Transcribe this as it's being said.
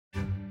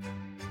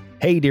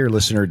Hey, dear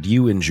listener, do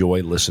you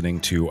enjoy listening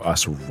to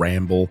us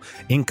ramble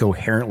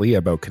incoherently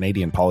about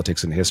Canadian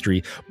politics and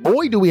history?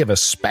 Boy, do we have a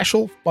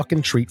special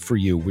fucking treat for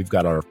you. We've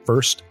got our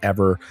first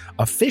ever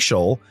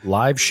official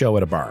live show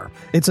at a bar.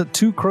 It's at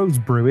Two Crows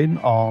Brewing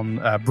on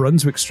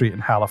Brunswick Street in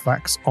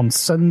Halifax on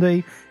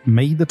Sunday,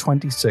 May the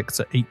 26th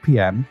at 8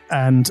 p.m.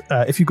 And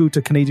if you go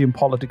to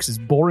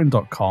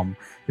CanadianPoliticsIsBoring.com,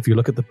 if you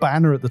look at the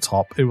banner at the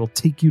top, it will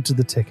take you to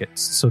the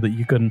tickets so that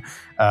you can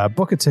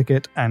book a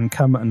ticket and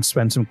come and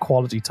spend some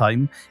quality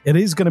time. It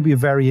is going to be a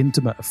very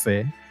intimate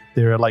affair.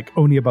 There are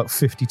only about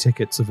 50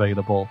 tickets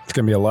available. It's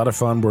going to be a lot of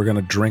fun. We're going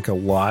to drink a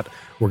lot.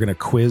 We're going to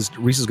quiz.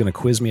 Reese is going to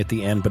quiz me at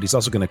the end, but he's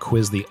also going to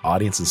quiz the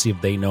audience and see if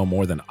they know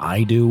more than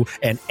I do.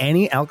 And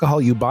any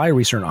alcohol you buy,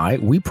 Reese and I,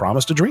 we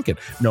promise to drink it,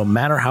 no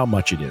matter how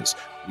much it is.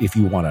 If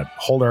you want to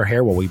hold our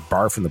hair while we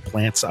barf from the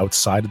plants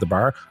outside of the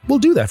bar, we'll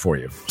do that for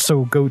you.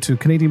 So go to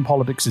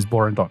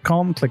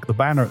CanadianPoliticsIsBoring.com, click the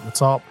banner at the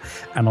top,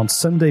 and on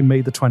Sunday, May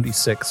the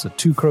 26th at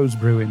Two Crows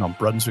Brewing on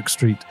Brunswick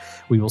Street,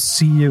 we will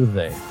see you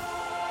there.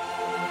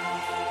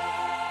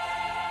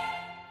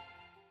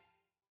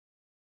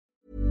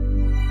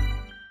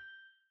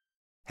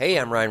 Hey,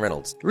 I'm Ryan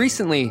Reynolds.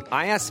 Recently,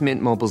 I asked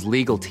Mint Mobile's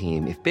legal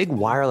team if big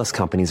wireless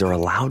companies are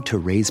allowed to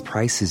raise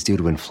prices due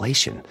to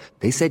inflation.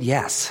 They said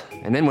yes.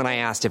 And then when I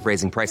asked if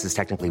raising prices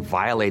technically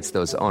violates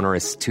those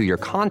onerous two-year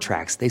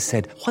contracts, they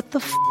said, "What the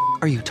f***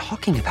 are you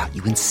talking about,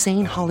 you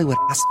insane Hollywood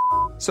ass?"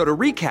 So to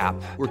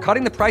recap, we're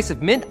cutting the price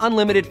of Mint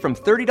Unlimited from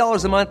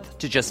 $30 a month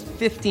to just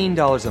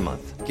 $15 a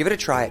month. Give it a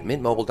try at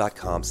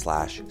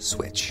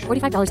mintmobile.com/switch.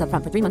 $45 up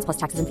front for 3 months plus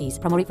taxes and fees.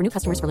 Promo rate for new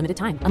customers for limited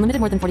time. Unlimited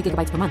more than 40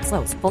 gigabytes per month.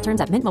 Slows full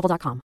terms at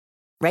mintmobile.com.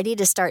 Ready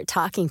to start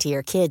talking to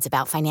your kids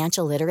about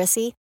financial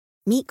literacy?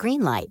 Meet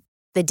Greenlight,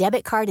 the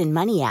debit card and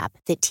money app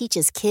that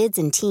teaches kids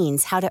and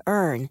teens how to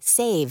earn,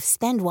 save,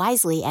 spend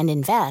wisely, and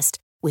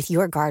invest with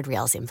your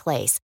guardrails in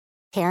place.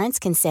 Parents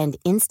can send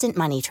instant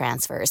money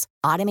transfers,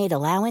 automate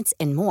allowance,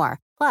 and more.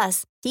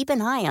 Plus, keep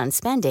an eye on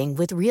spending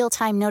with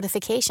real-time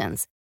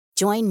notifications.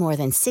 Join more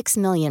than 6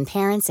 million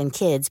parents and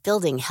kids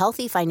building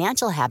healthy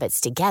financial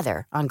habits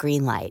together on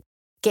Greenlight.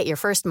 Get your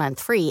first month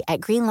free at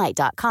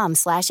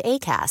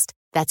greenlight.com/ACAST.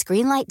 That's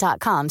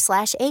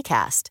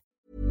greenlight.com/ACAST.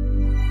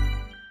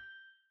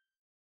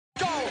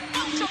 Go,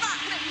 ultra rock,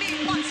 let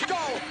me once go,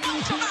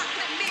 ultra rock,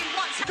 let me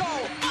once go,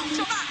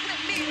 ultra rock, let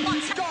me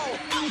once go,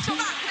 ultra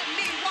rock, let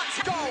me once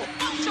go,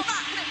 ultra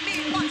rock, let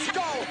me once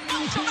go,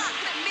 ultra rock,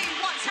 let me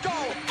once go,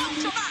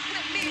 ultra rock,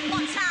 let me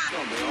once have.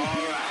 Gonna be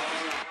all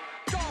right.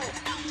 Go,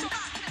 ultra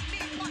rock, let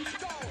me once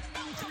go.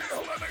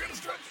 Hold on, I gotta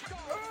stretch.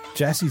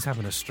 Jesse's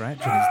having a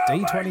stretch and it's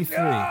day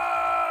 23.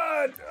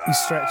 He's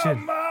stretching.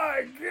 Oh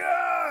my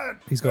God.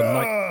 He's got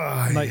night.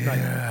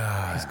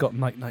 He's got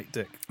night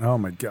dick. Oh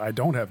my God. I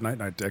don't have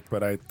night dick,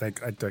 but I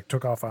think I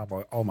took off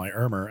all my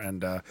armor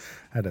and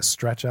had to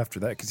stretch after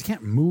that because you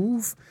can't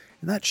move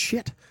in that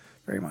shit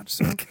very much.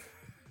 So,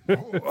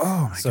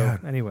 oh my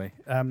God. Anyway,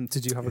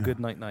 did you have a good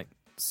night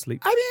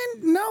sleep? I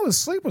mean, no, the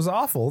sleep was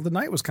awful. The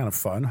night was kind of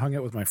fun. Hung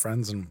out with my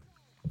friends and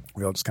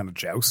we all just kind of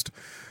joust.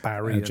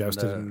 Barry and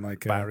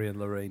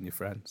Lorraine, your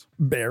friends.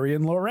 Barry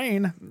and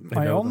Lorraine,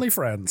 my only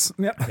friends.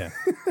 Yeah.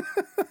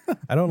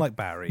 I don't like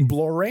Barry.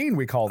 Lorraine,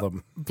 we call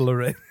them.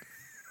 Lorraine.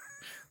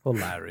 Or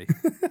Larry.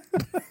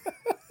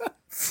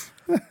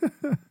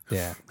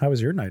 Yeah. How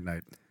was your night?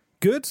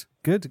 Good.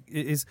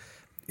 It's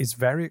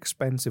very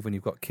expensive when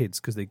you've got kids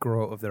because they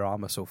grow out of their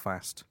armor so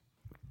fast.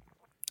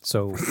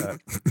 So, do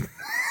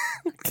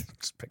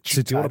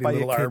you want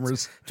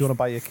to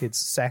buy your kids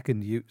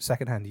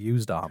second-hand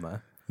used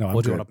armor? No,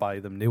 or do you want to buy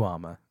them new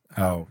armor?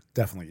 Oh,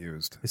 definitely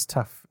used. It's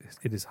tough.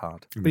 It is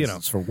hard. But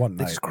it's for one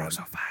night. They just grow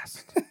so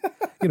fast.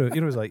 It's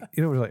like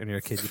when you're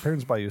a kid, your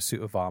parents buy you a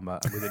suit of armor,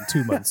 and within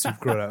 2 months you've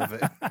grown out of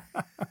it.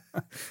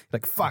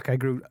 Like, fuck, I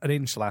grew an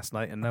inch last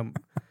night, and now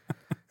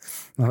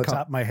the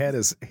top of my head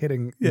is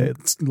hitting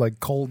it's like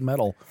cold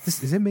metal.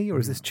 Is it me, or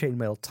is this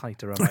chainmail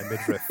tight around my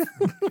midriff?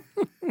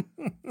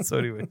 So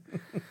anyway,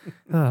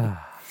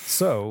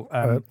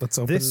 let's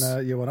open.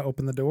 You want to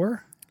open the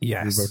door?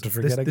 Yes. You're about to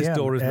forget again. This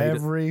door is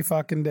every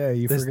fucking day.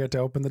 You forget to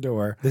open the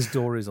door. This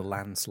door is a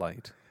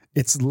landslide.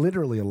 It's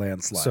literally a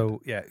landslide.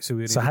 So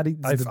how do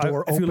the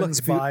door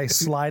opens by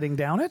sliding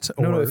down it?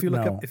 No. If you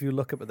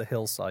look up at the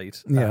hillside,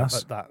 at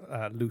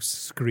that loose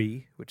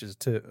scree, which is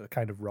a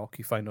kind of rock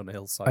you find on a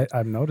hillside.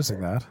 I'm noticing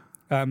that.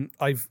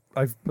 I've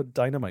put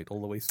dynamite all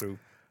the way through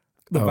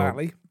the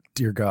valley.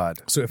 Dear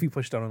God! So if you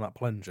push down on that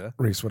plunger,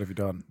 Reese, what have you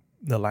done?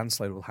 The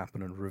landslide will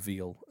happen and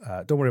reveal.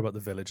 Don't worry about the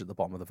village at the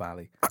bottom of the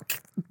valley.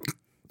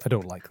 I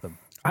don't like them.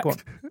 Go on.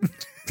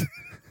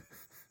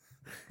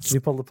 Can you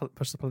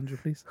push the plunger,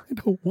 please? I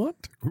don't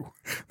want to.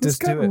 This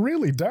got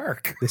really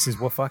dark. This is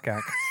what fuck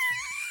act.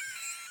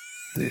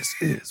 This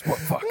is what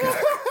fuck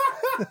act.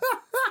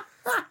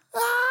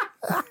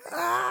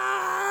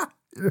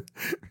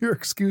 Your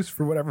excuse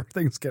for whenever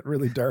things get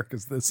really dark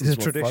is this. It's a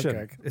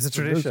tradition. It's a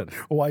tradition.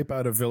 Wipe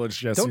out a village,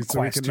 Jesse, Don't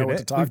so we can know what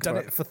to talk We've about.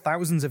 done it for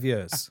thousands of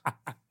years.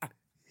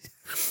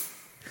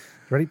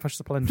 Ready? Push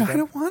the plunger. I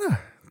don't want to.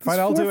 Fine,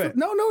 I'll do it.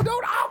 No,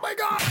 don't. Oh, my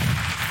God.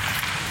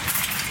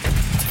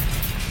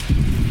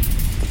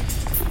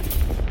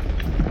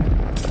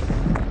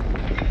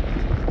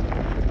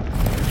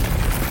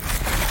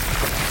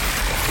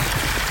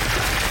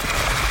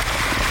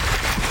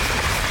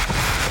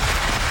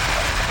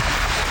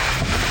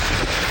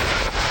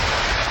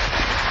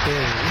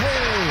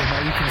 Hey,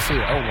 now you can see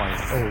it. Oh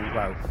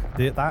wow.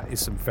 That is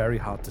some very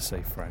hard to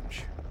say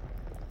French.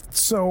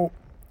 So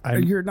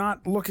you're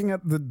not looking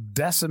at the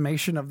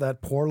decimation of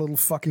that poor little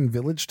fucking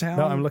village town?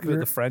 No, I'm looking at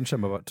the French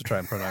I'm about to try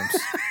and pronounce.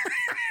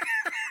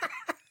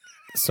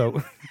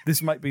 So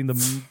this might be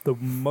the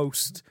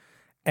most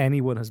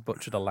anyone has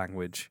butchered a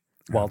language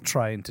while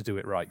trying to do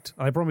it right.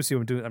 I promise you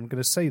I'm going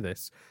to say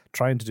this,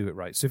 trying to do it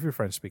right. So if you're a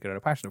French speaker and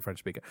a passionate French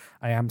speaker,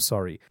 I am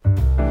sorry.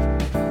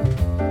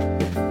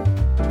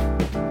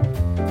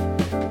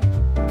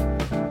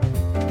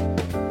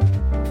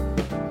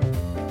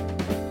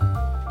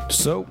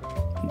 So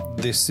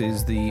this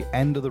is the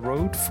end of the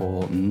road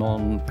for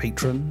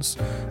non-patrons.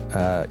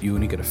 You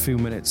only get a few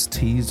minutes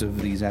tease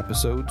of these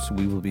episodes.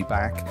 We will be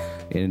back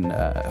in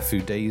a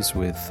few days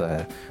with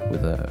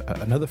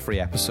another free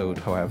episode.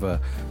 However,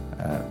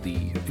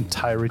 the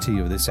entirety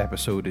of this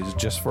episode is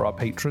just for our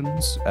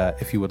patrons.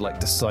 If you would like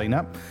to sign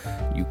up,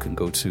 you can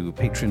go to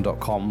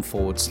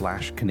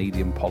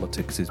patreon.com/Canadian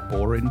Politics is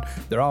Boring.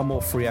 There are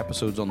more free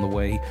episodes on the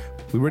way.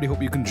 We really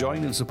hope you can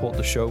join and support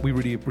the show. We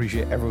really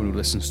appreciate everyone who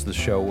listens to the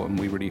show, and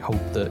we really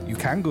hope that you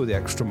can go the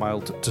extra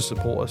mile to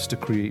support us to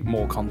create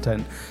more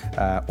content.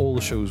 All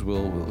the shows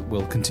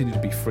will continue to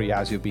be free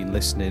as you've been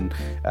listening.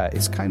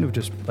 It's kind of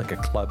just like a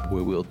club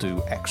where we'll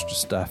do extra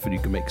stuff, and you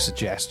can make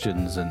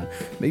suggestions and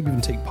maybe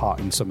even take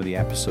part in some of the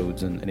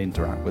episodes and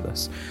interact with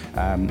us.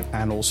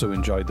 And also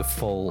enjoy the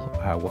full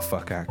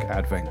Wafakak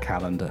Advent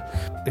calendar.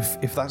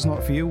 If that's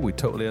not for you, we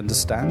totally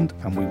understand,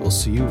 and we will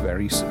see you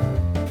very soon.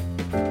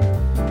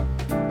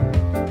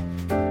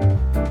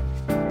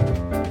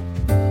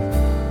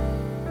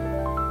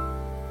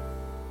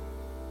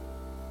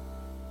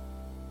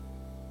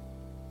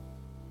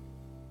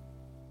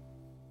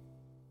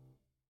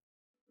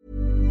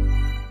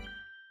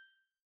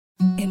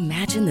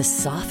 Imagine the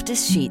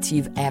softest sheets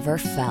you've ever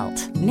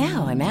felt.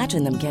 Now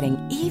imagine them getting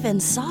even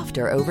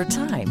softer over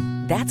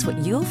time. That's what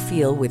you'll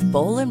feel with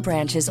Boll &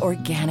 Branch's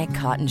organic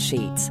cotton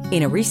sheets.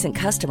 In a recent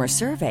customer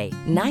survey,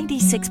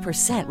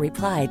 96%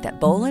 replied that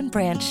Boll &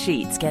 Branch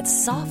sheets get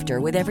softer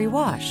with every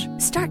wash.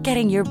 Start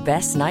getting your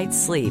best night's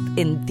sleep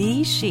in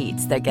these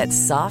sheets that get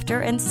softer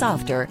and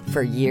softer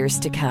for years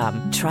to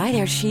come. Try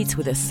their sheets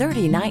with a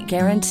 30-night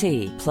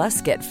guarantee. Plus,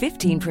 get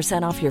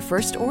 15% off your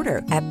first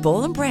order at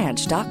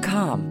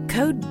bollandbranch.com.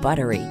 Code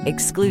BUTTERY.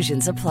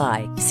 Exclusions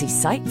apply. See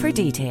site for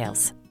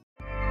details.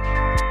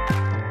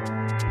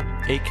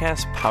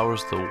 Acast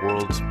powers the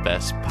world's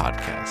best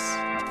podcasts.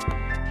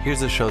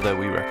 Here's a show that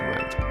we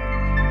recommend.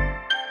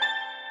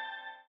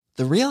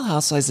 The Real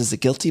Housewives is a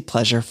guilty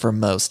pleasure for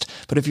most,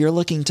 but if you're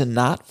looking to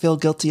not feel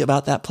guilty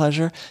about that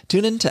pleasure,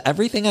 tune in to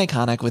Everything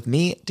Iconic with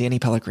me, Danny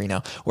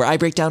Pellegrino, where I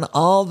break down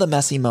all the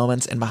messy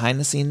moments and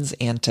behind-the-scenes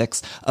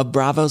antics of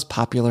Bravo's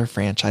popular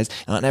franchise.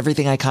 And on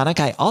Everything Iconic,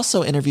 I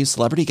also interview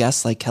celebrity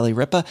guests like Kelly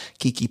Ripa,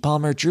 Keke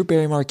Palmer, Drew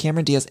Barrymore,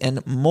 Cameron Diaz,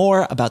 and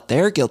more about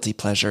their guilty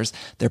pleasures,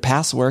 their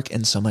past work,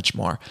 and so much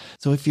more.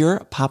 So if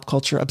you're pop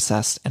culture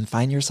obsessed and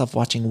find yourself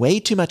watching way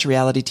too much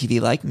reality TV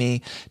like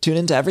me, tune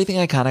in to Everything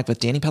Iconic with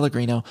Danny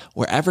Pellegrino,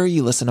 wherever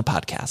you listen to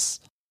podcasts.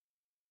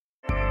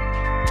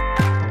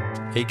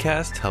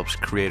 Acast helps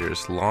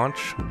creators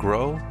launch,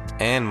 grow,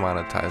 and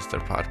monetize their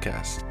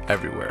podcasts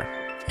everywhere.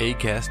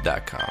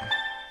 Acast.com.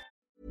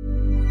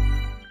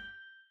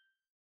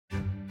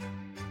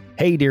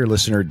 Hey, dear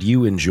listener, do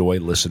you enjoy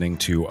listening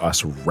to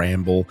us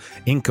ramble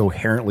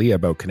incoherently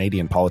about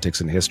Canadian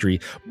politics and history?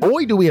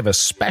 Boy, do we have a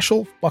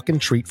special fucking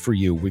treat for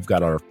you. We've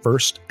got our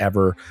first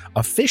ever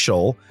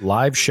official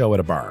live show at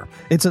a bar.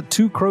 It's at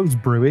Two Crows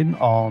Brewing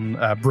on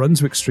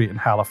Brunswick Street in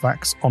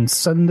Halifax on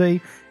Sunday,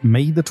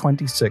 May the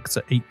 26th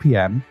at 8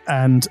 p.m.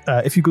 And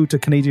if you go to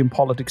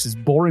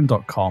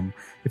CanadianPoliticsIsBoring.com,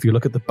 if you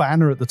look at the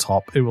banner at the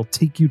top, it will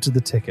take you to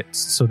the tickets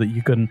so that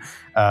you can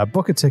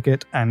book a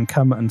ticket and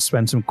come and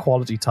spend some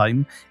quality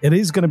time. It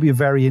is going to be a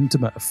very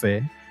intimate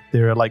affair.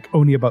 There are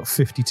only about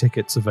 50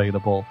 tickets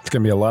available. It's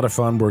going to be a lot of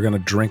fun. We're going to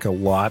drink a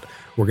lot.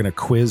 We're going to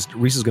quiz.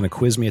 Reese is going to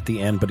quiz me at the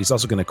end, but he's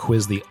also going to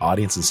quiz the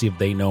audience and see if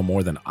they know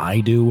more than I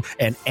do.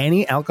 And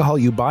any alcohol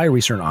you buy,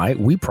 Reese and I,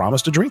 we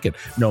promise to drink it,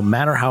 no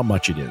matter how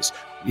much it is.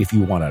 If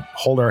you want to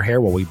hold our hair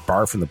while we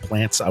barf in the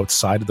plants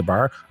outside of the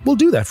bar, we'll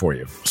do that for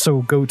you.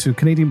 So go to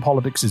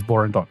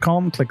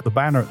CanadianPoliticsIsBoring.com, click the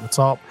banner at the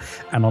top,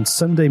 and on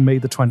Sunday, May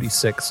the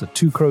 26th at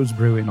Two Crows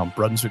Brewing on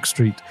Brunswick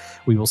Street,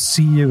 we will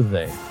see you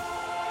there.